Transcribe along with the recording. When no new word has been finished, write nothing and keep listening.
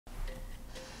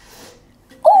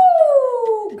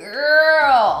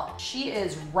She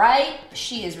is right.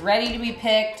 She is ready to be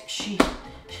picked.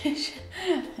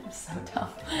 I'm so dumb.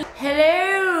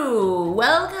 Hello,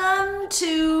 welcome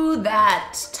to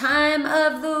that time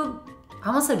of the, I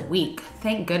almost said week.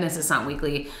 Thank goodness it's not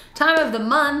weekly. Time of the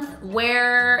month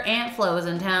where Aunt Flo is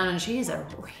in town and she's a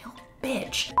real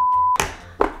bitch.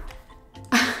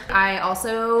 I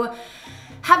also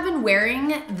have been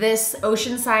wearing this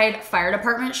Oceanside Fire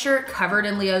Department shirt covered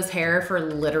in Leo's hair for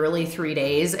literally 3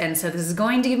 days. And so this is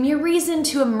going to give me a reason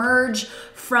to emerge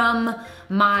from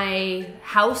my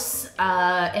house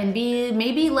and be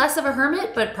maybe less of a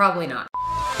hermit, but probably not.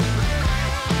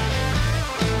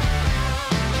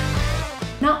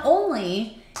 Not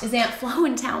only is Aunt Flo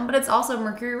in town, but it's also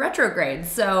Mercury retrograde,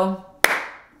 so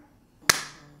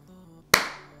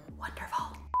wonderful.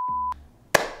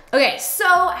 Okay, so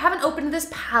I haven't opened this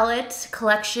palette,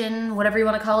 collection, whatever you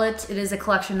want to call it. It is a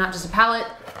collection, not just a palette.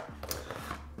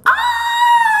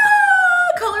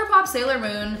 ColourPop Sailor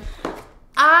Moon.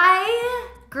 I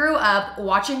grew up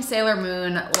watching Sailor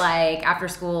Moon like after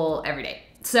school every day.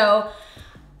 So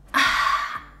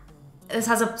this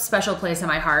has a special place in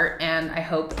my heart, and I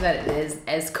hope that it is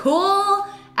as cool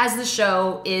as the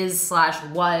show is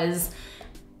 / was.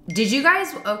 Did you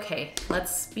guys, okay,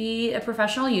 let's be a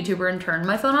professional YouTuber and turn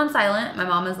my phone on silent. My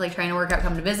mom is like trying to work out,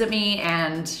 come to visit me,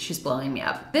 and she's blowing me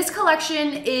up. This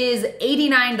collection is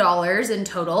 $89 in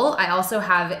total. I also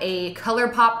have a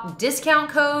ColourPop discount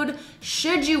code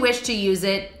should you wish to use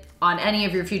it on any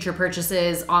of your future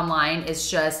purchases online. It's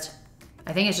just,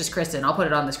 I think it's just Kristen. I'll put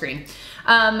it on the screen.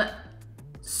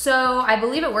 So I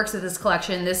believe it works with this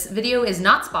collection. This video is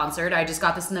not sponsored. I just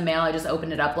got this in the mail. I just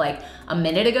opened it up like a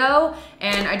minute ago,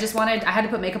 and I had to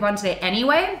put makeup on today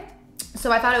anyway. So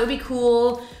I thought it would be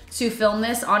cool to film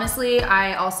this. Honestly,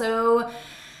 I also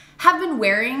have been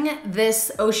wearing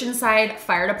this Oceanside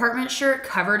Fire Department shirt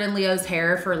covered in Leo's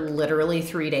hair for literally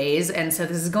 3 days. And so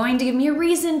this is going to give me a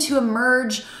reason to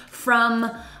emerge from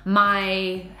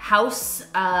my house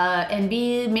and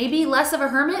be maybe less of a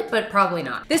hermit, but probably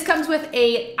not. This comes with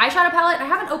a eyeshadow palette. I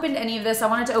haven't opened any of this. I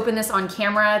wanted to open this on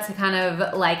camera to kind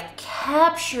of like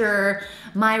capture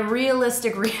my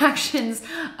realistic reactions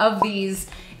of these.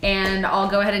 And I'll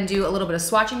go ahead and do a little bit of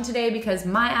swatching today because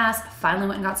my ass finally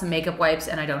went and got some makeup wipes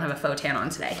and I don't have a faux tan on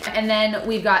today. And then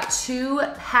we've got 2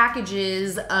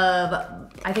 packages of,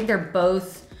 I think they're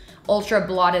both ultra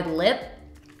blotted lip.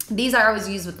 These I always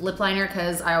use with lip liner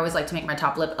because I always like to make my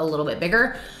top lip a little bit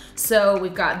bigger. So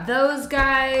we've got those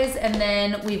guys, and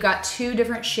then we've got 2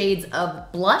 different shades of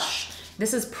blush.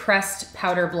 This is pressed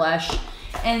powder blush.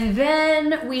 And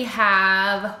then we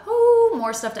have,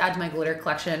 more stuff to add to my glitter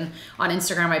collection. On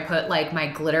Instagram, I put like my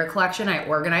glitter collection. I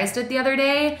organized it the other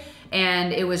day,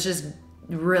 and it was just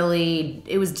really,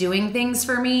 it was doing things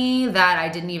for me that I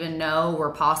didn't even know were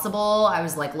possible. I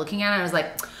was like looking at it, I was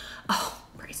like, oh,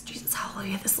 praise Jesus,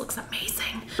 hallelujah, this looks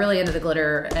amazing. Really into the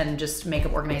glitter and just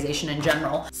makeup organization in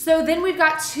general. So then we've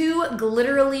got 2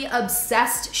 glitterally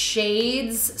obsessed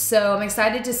shades. So I'm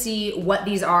excited to see what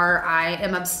these are. I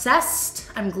am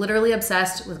obsessed. I'm glitterally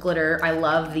obsessed with glitter. I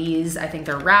love these. I think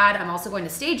they're rad. I'm also going to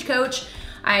Stagecoach.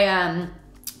 I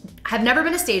have never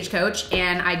been to Stagecoach,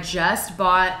 and I just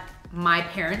bought my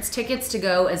parents' tickets to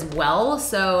go as well.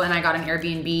 So, and I got an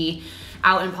Airbnb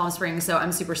out in Palm Springs, so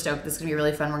I'm super stoked. This is gonna be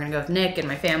really fun. We're gonna go with Nick and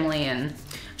my family and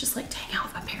just like to hang out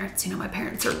with my parents. You know, my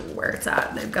parents are where it's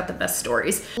at. They've got the best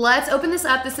stories. Let's open this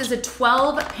up. This is a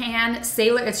 12-pan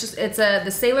Sailor, it's the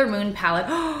Sailor Moon palette.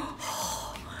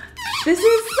 This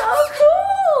is so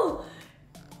cool.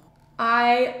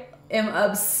 I am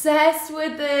obsessed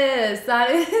with this.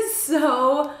 That is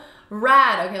so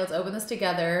rad. Okay, let's open this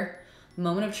together.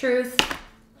 Moment of truth.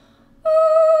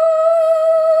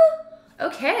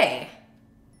 Okay.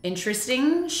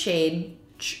 Interesting shade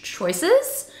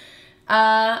choices.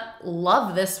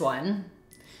 Love this one.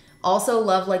 Also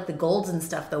love like the golds and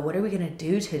stuff though. What are we gonna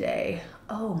do today?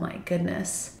 Oh my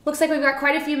goodness. Looks like we've got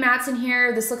quite a few mattes in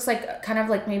here. This looks like kind of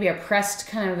like maybe a pressed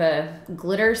kind of a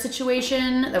glitter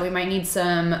situation that we might need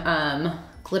some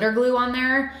glitter glue on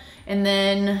there. And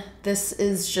then this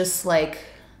is just like,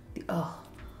 oh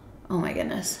my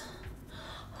goodness.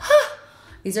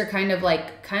 These are kind of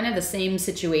the same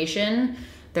situation.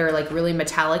 They're like really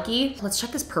metallic-y. Let's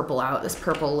check this purple out. This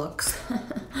purple looks,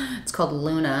 it's called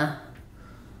Luna.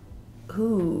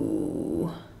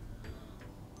 Ooh.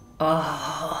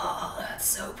 Oh, that's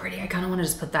so pretty. I kind of want to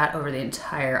just put that over the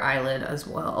entire eyelid as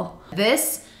well.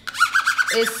 This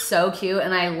is so cute,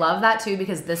 and I love that too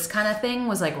because this kind of thing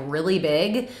was like really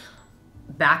big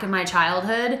back in my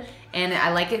childhood, and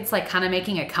I like it's like kind of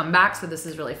making a comeback, so this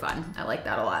is really fun. I like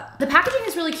that a lot. The packaging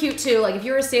is really cute too. Like if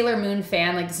you're a Sailor Moon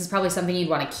fan, like this is probably something you'd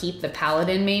want to keep the palette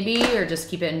in maybe, or just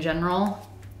keep it in general.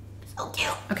 So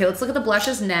cute. Okay, let's look at the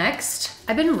blushes next.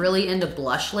 I've been really into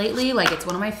blush lately. Like it's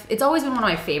always been one of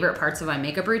my favorite parts of my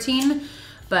makeup routine,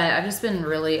 but I've just been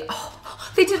really,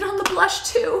 oh, they did it on the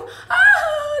blush too.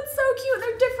 Oh, it's so cute,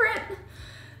 they're different.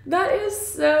 That is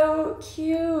so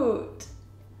cute.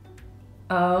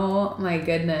 Oh my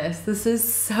goodness, this is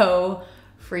so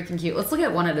freaking cute. Let's look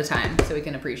at one at a time so we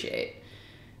can appreciate.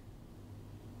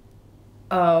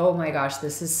 Oh my gosh,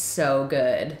 this is so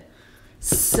good.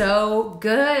 So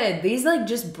good. These like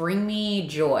just bring me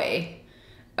joy.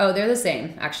 Oh, they're the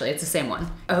same. Actually, it's the same one.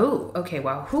 Oh, okay,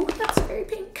 wow. Ooh, that's very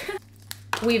pink.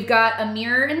 We've got a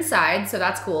mirror inside, so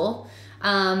that's cool.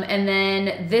 And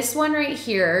then this one right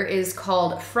here is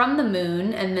called From the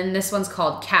Moon, and then this one's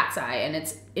called Cat's Eye, and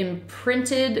it's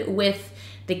imprinted with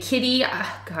the kitty.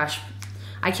 Gosh,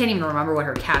 I can't even remember what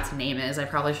her cat's name is. I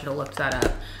probably should have looked that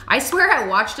up. I swear I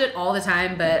watched it all the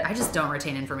time, but I just don't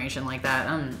retain information like that.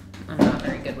 I'm not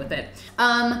very good with it.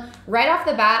 Right off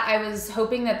the bat, I was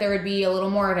hoping that there would be a little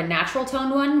more of a natural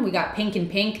toned one. We got pink and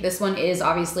pink. This one is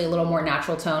obviously a little more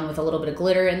natural tone with a little bit of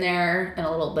glitter in there and a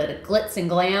little bit of glitz and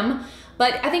glam.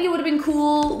 But I think it would have been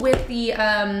cool with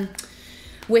the,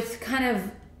 with kind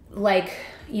of like,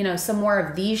 you know, some more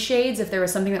of these shades. If there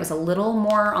was something that was a little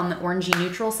more on the orangey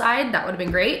neutral side, that would have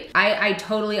been great. I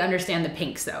totally understand the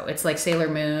pinks though. It's like Sailor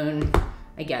Moon,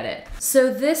 I get it.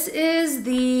 So this is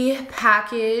the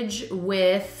package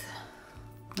with,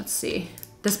 let's see.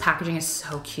 This packaging is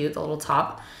so cute, the little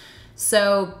top.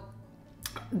 So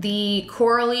the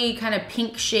corally kind of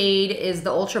pink shade is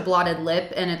the ultra blotted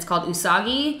lip, and it's called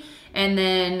Usagi. And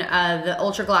then the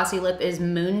ultra glossy lip is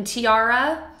Moon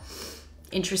Tiara.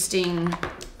 Interesting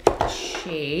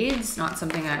shades, not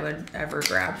something I would ever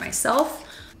grab myself.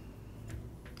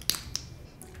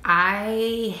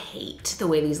 I hate the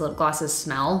way these lip glosses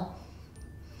smell.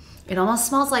 It almost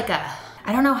smells like a,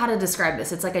 I don't know how to describe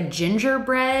this. It's like a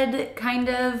gingerbread kind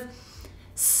of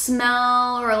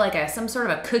smell, or like some sort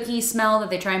of a cookie smell that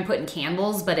they try and put in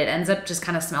candles, but it ends up just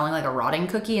kind of smelling like a rotting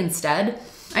cookie instead.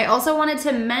 I also wanted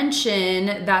to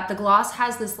mention that the gloss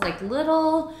has this like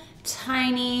little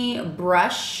tiny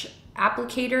brush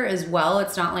applicator as well.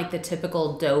 It's not like the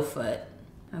typical doe foot.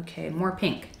 Okay, more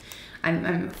pink.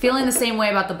 I'm feeling the same way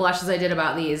about the blush as I did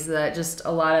about these, that just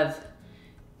a lot of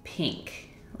pink.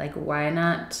 Like why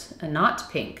not a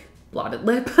not pink blotted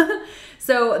lip?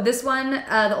 So this one,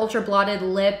 the ultra blotted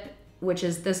lip, which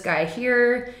is this guy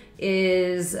here,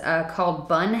 is called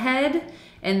Bunhead.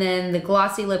 And then the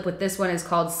glossy lip with this one is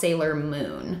called Sailor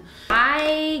Moon.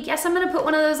 I guess I'm gonna put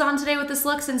one of those on today with this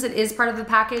look since it is part of the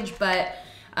package, but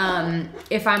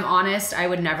if I'm honest, I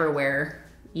would never wear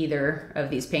either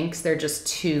of these pinks. They're just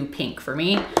too pink for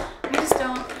me. I just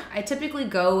don't, I typically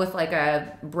go with like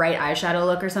a bright eyeshadow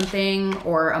look or something,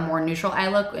 or a more neutral eye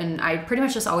look, and I pretty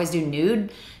much just always do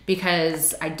nude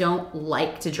because I don't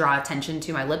like to draw attention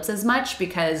to my lips as much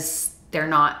because they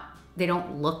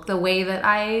don't look the way that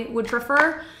I would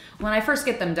prefer. When I first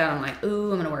get them done, I'm like,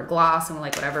 ooh, I'm gonna wear gloss and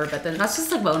like whatever, but then that's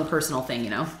just like my own personal thing, you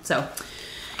know? So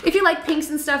if you like pinks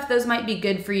and stuff, those might be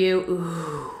good for you.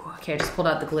 Ooh, okay, I just pulled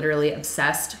out the Glitterly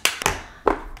Obsessed.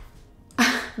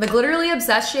 The Glitterly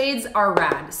Obsessed shades are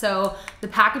rad. So the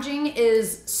packaging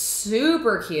is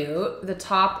super cute. The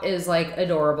top is like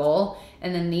adorable.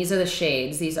 And then these are the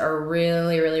shades. These are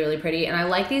really, really, really pretty. And I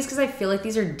like these because I feel like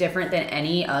these are different than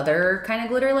any other kind of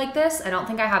glitter like this. I don't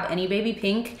think I have any baby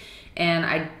pink, and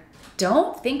I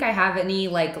don't think I have any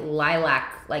like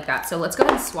lilac like that. So let's go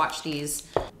ahead and swatch these.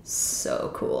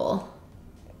 So cool.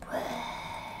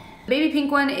 The baby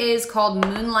pink one is called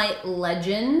Moonlight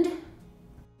Legend.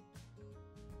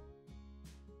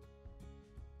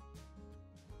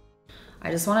 I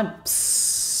just want to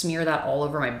smear that all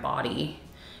over my body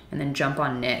and then jump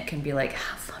on Nick and be like,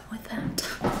 have fun with that.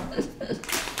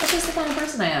 That's just the kind of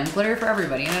person I am. Glitter for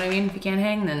everybody, you know what I mean? If you can't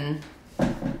hang, then I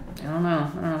don't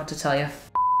know what to tell you.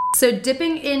 So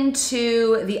dipping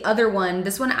into the other one,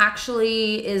 this one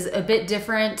actually is a bit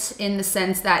different in the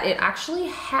sense that it actually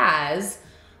has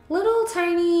little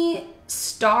tiny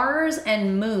stars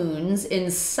and moons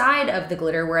inside of the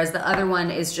glitter, whereas the other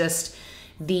one is just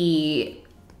the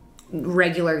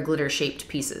regular glitter shaped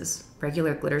pieces.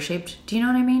 Regular glitter shaped, do you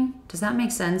know what I mean? Does that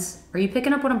make sense? Are you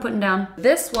picking up what I'm putting down?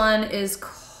 This one is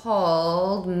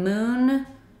called Moon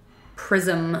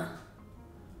Prism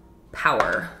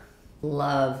Power.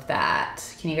 Love that.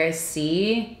 Can you guys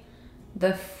see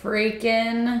the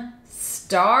freaking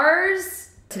stars?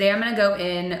 Today I'm gonna go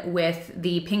in with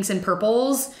the pinks and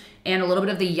purples and a little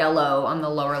bit of the yellow on the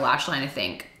lower lash line, I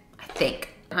think. I think.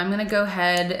 I'm gonna go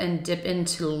ahead and dip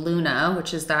into Luna,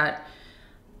 which is that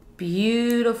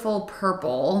beautiful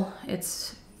purple.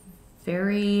 It's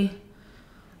very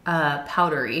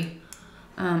powdery.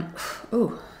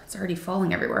 Oh, it's already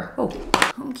falling everywhere. Oh,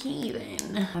 okay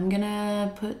then. I'm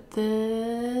gonna put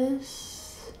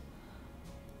this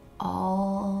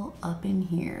all up in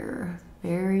here.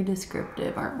 Very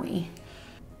descriptive, aren't we?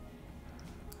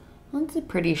 That's a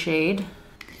pretty shade.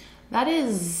 That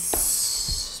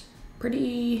is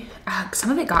pretty,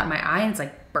 some of it got in my eye and it's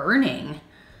like burning.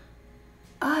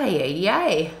 Ay, ay,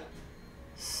 ay.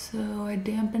 So I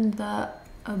dampened that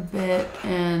a bit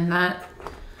and that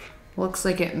looks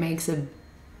like it makes a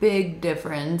big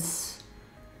difference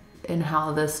in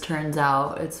how this turns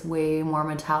out. It's way more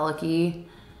metallic-y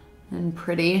and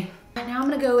pretty. And now I'm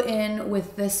gonna go in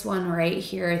with this one right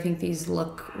here. I think these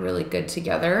look really good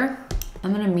together.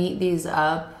 I'm gonna meet these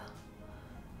up.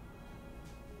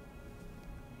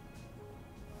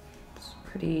 It's a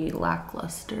pretty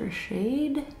lackluster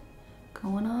shade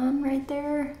going on right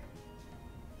there.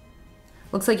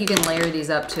 Looks like you can layer these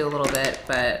up too a little bit,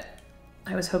 but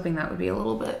I was hoping that would be a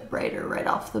little bit brighter right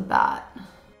off the bat.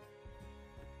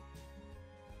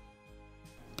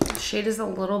 The shade is a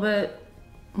little bit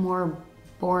more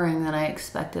boring than I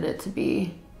expected it to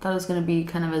be. Thought it was gonna be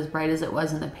kind of as bright as it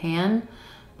was in the pan,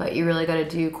 but you really gotta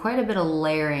do quite a bit of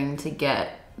layering to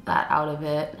get that out of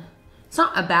it. It's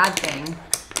not a bad thing.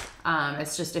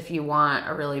 It's just if you want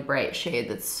a really bright shade,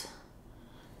 that's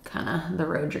kind of the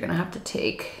road you're gonna have to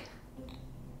take.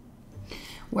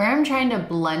 Where I'm trying to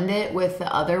blend it with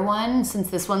the other one, since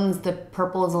this one's, the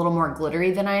purple is a little more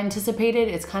glittery than I anticipated,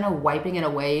 it's kind of wiping it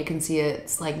away. You can see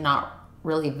it's like not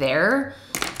really there.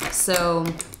 So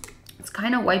it's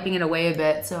kind of wiping it away a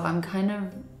bit. So I'm kind of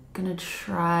gonna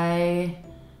try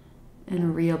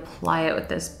and reapply it with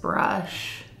this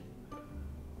brush.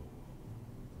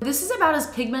 This is about as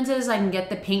pigmented as I can get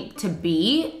the pink to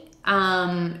be.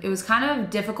 It was kind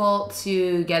of difficult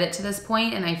to get it to this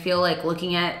point, and I feel like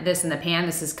looking at this in the pan,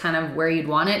 this is kind of where you'd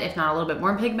want it, if not a little bit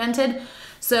more pigmented.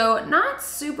 So not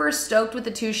super stoked with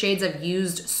the two shades I've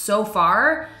used so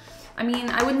far. I mean,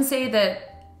 I wouldn't say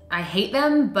that I hate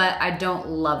them, but I don't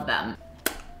love them.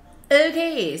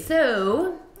 Okay,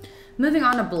 so moving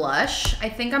on to blush, I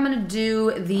think I'm gonna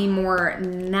do the more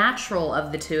natural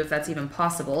of the two, if that's even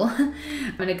possible.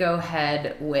 I'm gonna go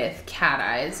ahead with Cat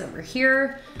Eyes over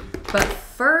here. But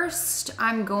first,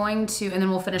 I'm going to, and then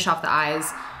we'll finish off the eyes.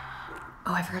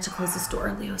 Oh, I forgot to close this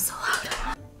door. Leo's so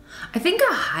loud. I think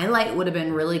a highlight would have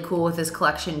been really cool with this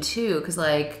collection too, because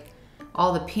like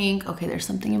all the pink. Okay, there's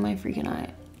something in my freaking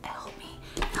eye. Help me,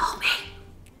 help me.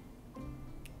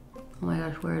 Oh my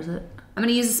gosh, where is it? I'm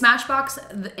gonna use the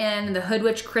Smashbox and the Hood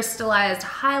Witch crystallized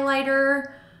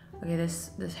highlighter. Okay,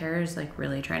 this hair is like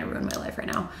really trying to ruin my life right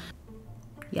now.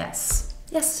 Yes,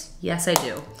 yes, yes I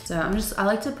do. So I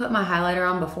like to put my highlighter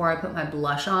on before I put my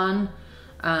blush on.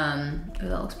 Oh,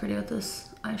 that looks pretty with this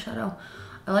eyeshadow.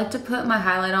 I like to put my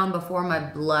highlight on before my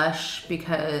blush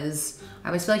because I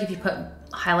always feel like if you put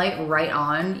highlight right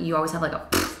on, you always have like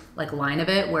a line of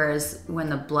it, whereas when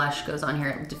the blush goes on here,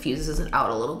 it diffuses it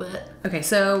out a little bit. Okay,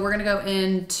 so we're gonna go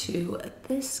into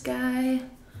this guy.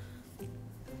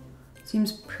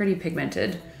 Seems pretty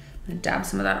pigmented. I'm gonna dab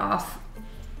some of that off.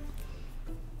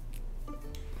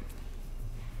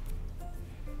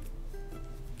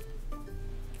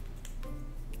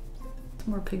 It's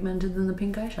more pigmented than the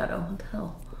pink eyeshadow, what the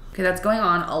hell? Okay, that's going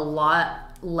on a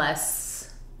lot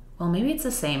less. Well, maybe it's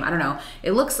the same, I don't know.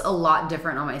 It looks a lot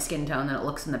different on my skin tone than it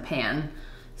looks in the pan.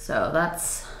 So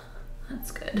that's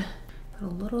good. Put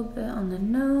a little bit on the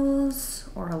nose,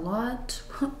 or a lot.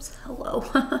 Whoops, hello.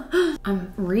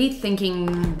 I'm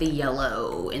rethinking the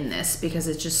yellow in this because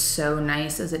it's just so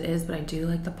nice as it is, but I do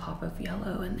like the pop of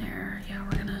yellow in there. Yeah,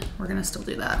 we're gonna still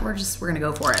do that. We're gonna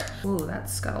go for it. Ooh,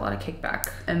 that's got a lot of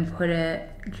kickback. And put it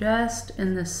just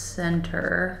in the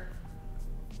center.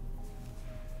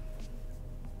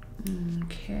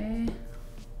 Okay.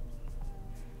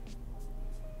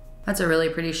 That's a really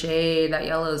pretty shade. That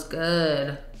yellow is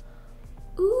good.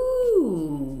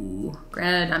 Ooh.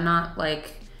 Granted, I'm not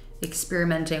like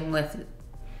experimenting with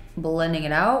blending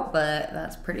it out, but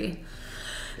that's pretty.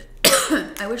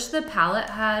 I wish the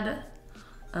palette had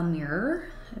a mirror.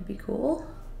 That'd be cool.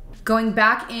 Going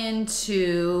back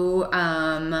into,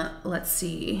 let's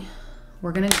see.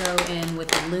 We're gonna go in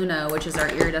with Luna, which is our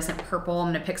iridescent purple.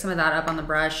 I'm gonna pick some of that up on the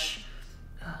brush.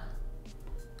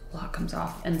 A lot comes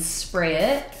off, and spray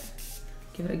it.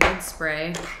 Give it a good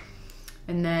spray.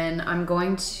 And then I'm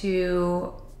going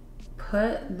to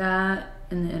put that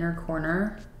in the inner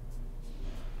corner.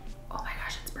 Oh my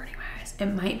gosh, it's burning my eyes. It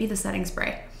might be the setting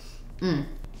spray.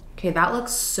 Okay, that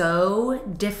looks so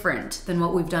different than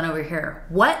what we've done over here.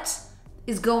 What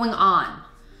is going on?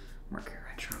 Mercury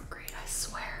retrograde, I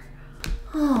swear.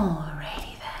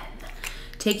 Alrighty then.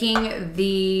 Taking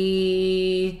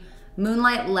the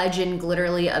Moonlight Legend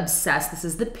Glitterly Obsessed. This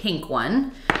is the pink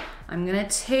one. I'm gonna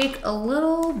take a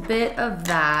little bit of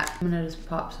that. I'm gonna just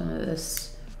pop some of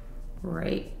this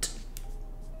right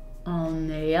on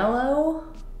the yellow.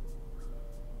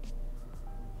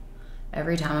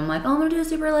 Every time I'm like, oh, I'm gonna do a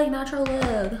super like natural look.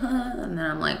 And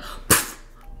then I'm like, pfft.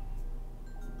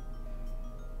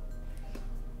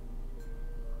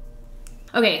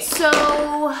 Okay,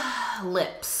 so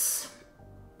lips.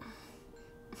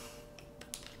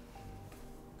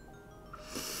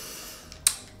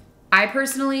 I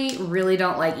personally really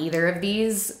don't like either of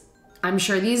these. I'm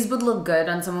sure these would look good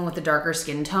on someone with a darker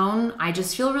skin tone. I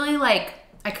just feel really like,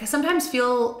 I sometimes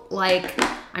feel like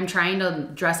I'm trying to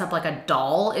dress up like a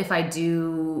doll if I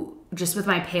do just with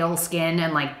my pale skin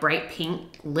and like bright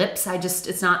pink lips.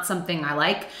 It's not something I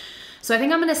like. So I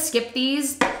think I'm gonna skip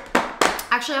these.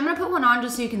 Actually, I'm gonna put one on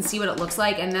just so you can see what it looks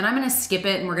like, and then I'm gonna skip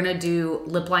it and we're gonna do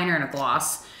lip liner and a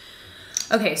gloss.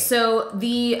 Okay, so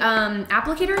the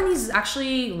applicator in these is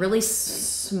actually really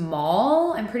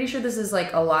small. I'm pretty sure this is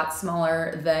like a lot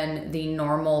smaller than the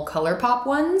normal ColourPop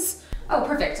ones. Oh,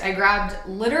 perfect. I grabbed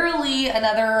literally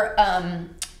another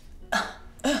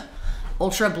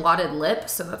ultra blotted lip,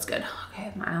 so that's good.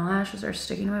 Okay, my eyelashes are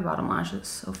sticking to my bottom lashes.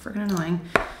 So freaking annoying.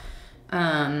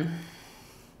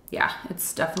 Yeah,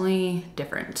 it's definitely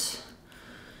different.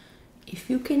 If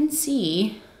you can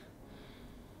see,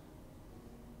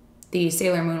 the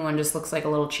Sailor Moon one just looks like a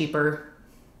little cheaper,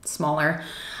 smaller.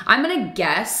 I'm gonna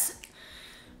guess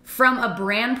from a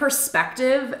brand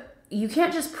perspective, you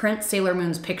can't just print Sailor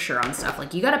Moon's picture on stuff.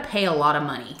 Like, you gotta pay a lot of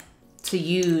money to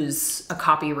use a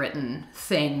copywritten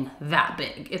thing that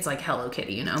big. It's like Hello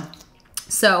Kitty, you know?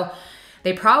 So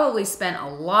they probably spent a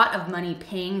lot of money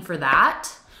paying for that.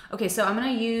 Okay, so I'm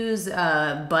gonna use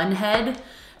Bunhead,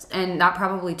 and that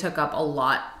probably took up a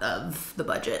lot of the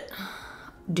budget.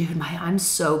 Dude, I'm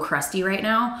so crusty right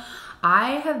now.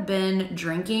 I have been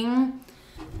drinking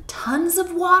tons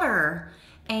of water,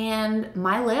 and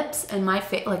my lips and my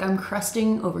face, like I'm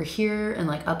crusting over here and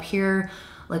like up here.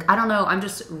 Like, I don't know, I'm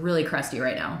just really crusty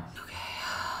right now. Okay.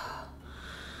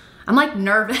 I'm like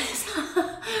nervous.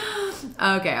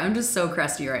 Okay, I'm just so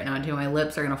crusty right now too. My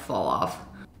lips are gonna fall off.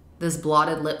 This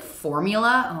blotted lip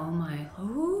formula, oh my,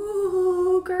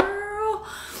 ooh, girl.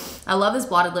 I love this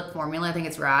blotted lip formula. I think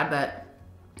it's rad, but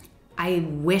I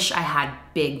wish I had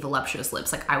big voluptuous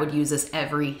lips. Like, I would use this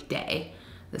every day.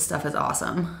 This stuff is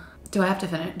awesome. Do I have to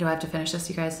finish this,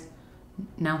 you guys?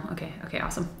 No? Okay, okay,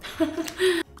 awesome.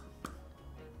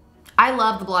 I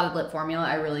love the blotted lip formula,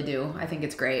 I really do. I think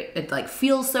it's great. It like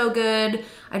feels so good.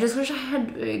 I just wish I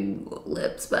had big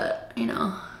lips, but you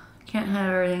know, can't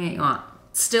have everything that you want.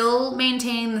 Still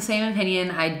maintain the same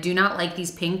opinion. I do not like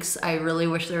these pinks. I really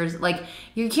wish there was, like,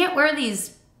 you can't wear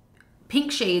these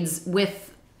pink shades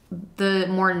with the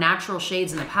more natural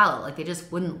shades in the palette. Like, they just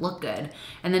wouldn't look good.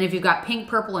 And then if you've got pink,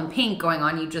 purple, and pink going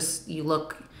on, you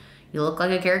look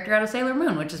like a character out of Sailor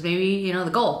Moon, which is maybe, you know,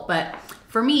 the goal. But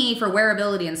for me, for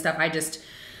wearability and stuff,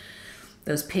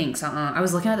 those pinks, I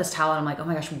was looking at this towel and I'm like, oh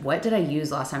my gosh, what did I use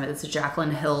last time? It's a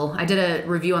Jaclyn Hill. I did a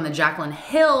review on the Jaclyn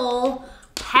Hill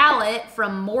palette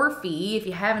from Morphe. If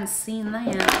you haven't seen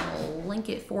that, I'll link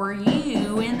it for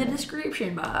you in the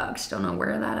description box. Don't know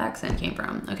where that accent came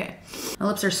from. Okay, my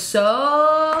lips are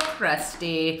so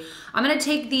crusty. I'm gonna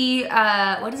take the,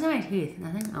 what is in my teeth?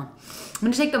 Nothing? Oh. I'm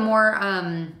gonna take the more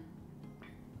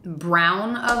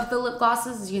brown of the lip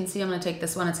glosses. As you can see, I'm gonna take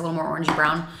this one. It's a little more orangey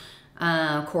brown,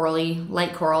 corally,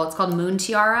 light coral. It's called Moon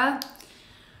Tiara.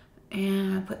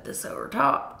 And I put this over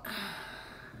top.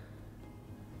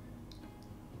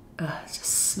 Ugh, it just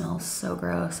smells so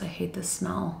gross. I hate this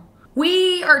smell.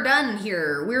 We are done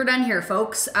here. We're done here,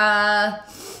 folks.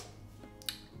 Thoughts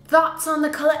on the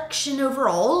collection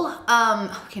overall?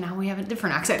 Okay, now we have a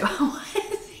different accent.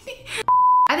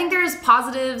 I think there's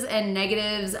positives and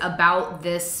negatives about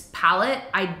this palette.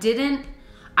 I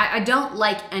don't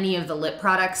like any of the lip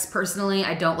products personally.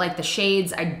 I don't like the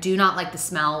shades. I do not like the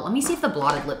smell. Let me see if the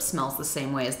blotted lip smells the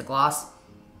same way as the gloss.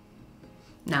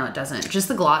 No, it doesn't. Just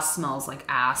the gloss smells like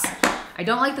ass. I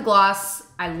don't like the gloss.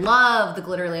 I love the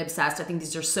Glitterly Obsessed. I think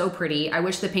these are so pretty. I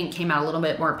wish the pink came out a little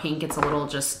bit more pink. It's a little,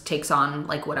 just takes on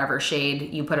like whatever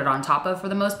shade you put it on top of for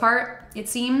the most part, it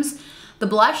seems. The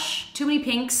blush, too many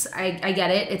pinks. I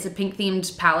get it. It's a pink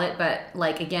themed palette, but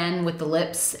like again, with the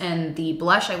lips and the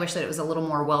blush, I wish that it was a little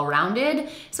more well-rounded,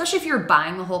 especially if you're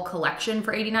buying the whole collection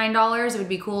for $89. It would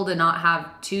be cool to not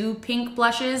have two pink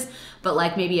blushes, but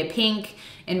like maybe a pink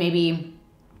and maybe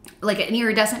like an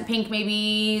iridescent pink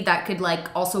maybe that could like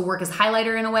also work as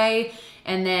highlighter in a way.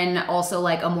 And then also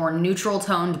like a more neutral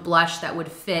toned blush that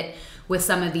would fit with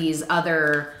some of these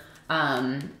other,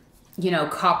 you know,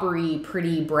 coppery,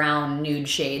 pretty brown nude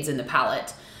shades in the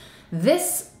palette.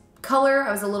 This color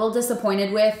I was a little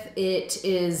disappointed with. It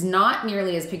is not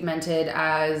nearly as pigmented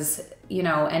as, you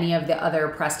know, any of the other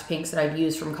pressed pinks that I've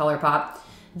used from ColourPop.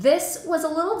 This was a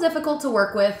little difficult to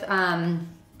work with.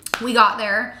 We got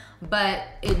there, but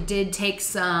it did take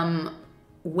some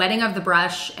wetting of the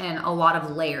brush and a lot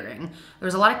of layering.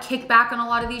 There's a lot of kickback on a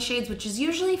lot of these shades, which is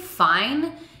usually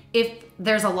fine if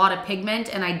there's a lot of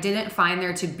pigment, and I didn't find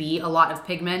there to be a lot of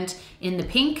pigment in the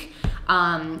pink.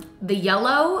 The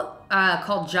yellow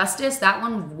called Justice, that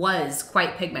one was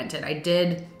quite pigmented. I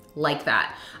did like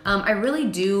that. I really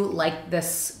do like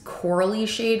this corally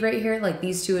shade right here. Like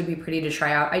these two would be pretty to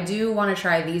try out. I do want to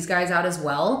try these guys out as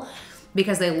well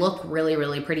because they look really,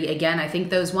 really pretty. Again, I think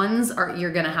those ones are,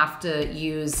 you're gonna have to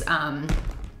use,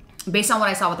 based on what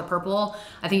I saw with the purple,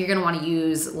 I think you're gonna wanna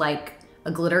use like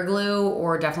a glitter glue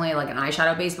or definitely like an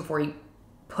eyeshadow base before you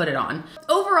put it on.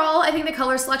 Overall, I think the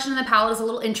color selection in the palette is a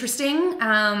little interesting.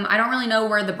 I don't really know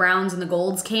where the browns and the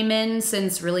golds came in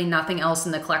since really nothing else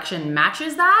in the collection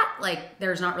matches that. Like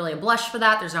there's not really a blush for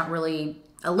that. There's not really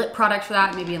a lip product for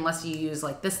that, maybe unless you use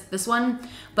like this one.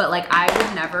 But like I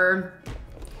would never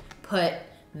put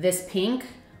this pink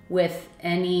with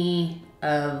any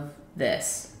of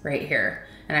this right here.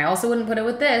 And I also wouldn't put it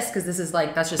with this because this is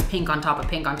like, that's just pink on top of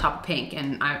pink on top of pink.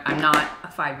 And I'm not a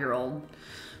 5-year-old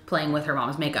playing with her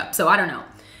mom's makeup. So I don't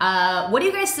know. What do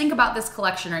you guys think about this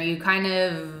collection? Are you kind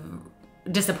of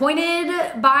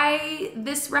disappointed by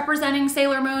this representing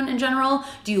Sailor Moon in general?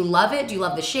 Do you love it? Do you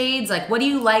love the shades? Like, what do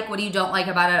you like? What do you don't like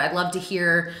about it? I'd love to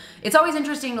hear. It's always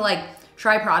interesting to like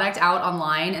try product out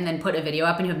online and then put a video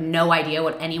up and you have no idea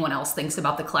what anyone else thinks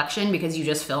about the collection because you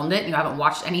just filmed it and you haven't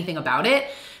watched anything about it.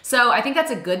 So I think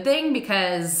that's a good thing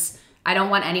because I don't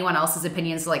want anyone else's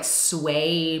opinions to like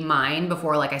sway mine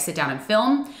before like I sit down and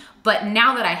film. But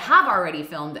now that I have already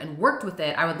filmed and worked with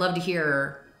it, I would love to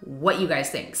hear what you guys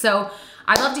think. So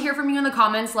I'd love to hear from you in the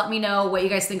comments. Let me know what you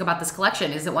guys think about this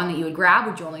collection. Is it one that you would grab?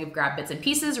 Would you only grab bits and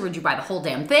pieces or would you buy the whole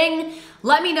damn thing?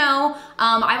 Let me know.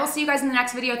 I will see you guys in the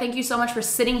next video. Thank you so much for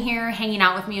sitting here, hanging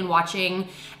out with me and watching.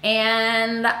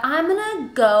 And I'm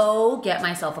gonna go get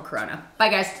myself a Corona. Bye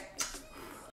guys.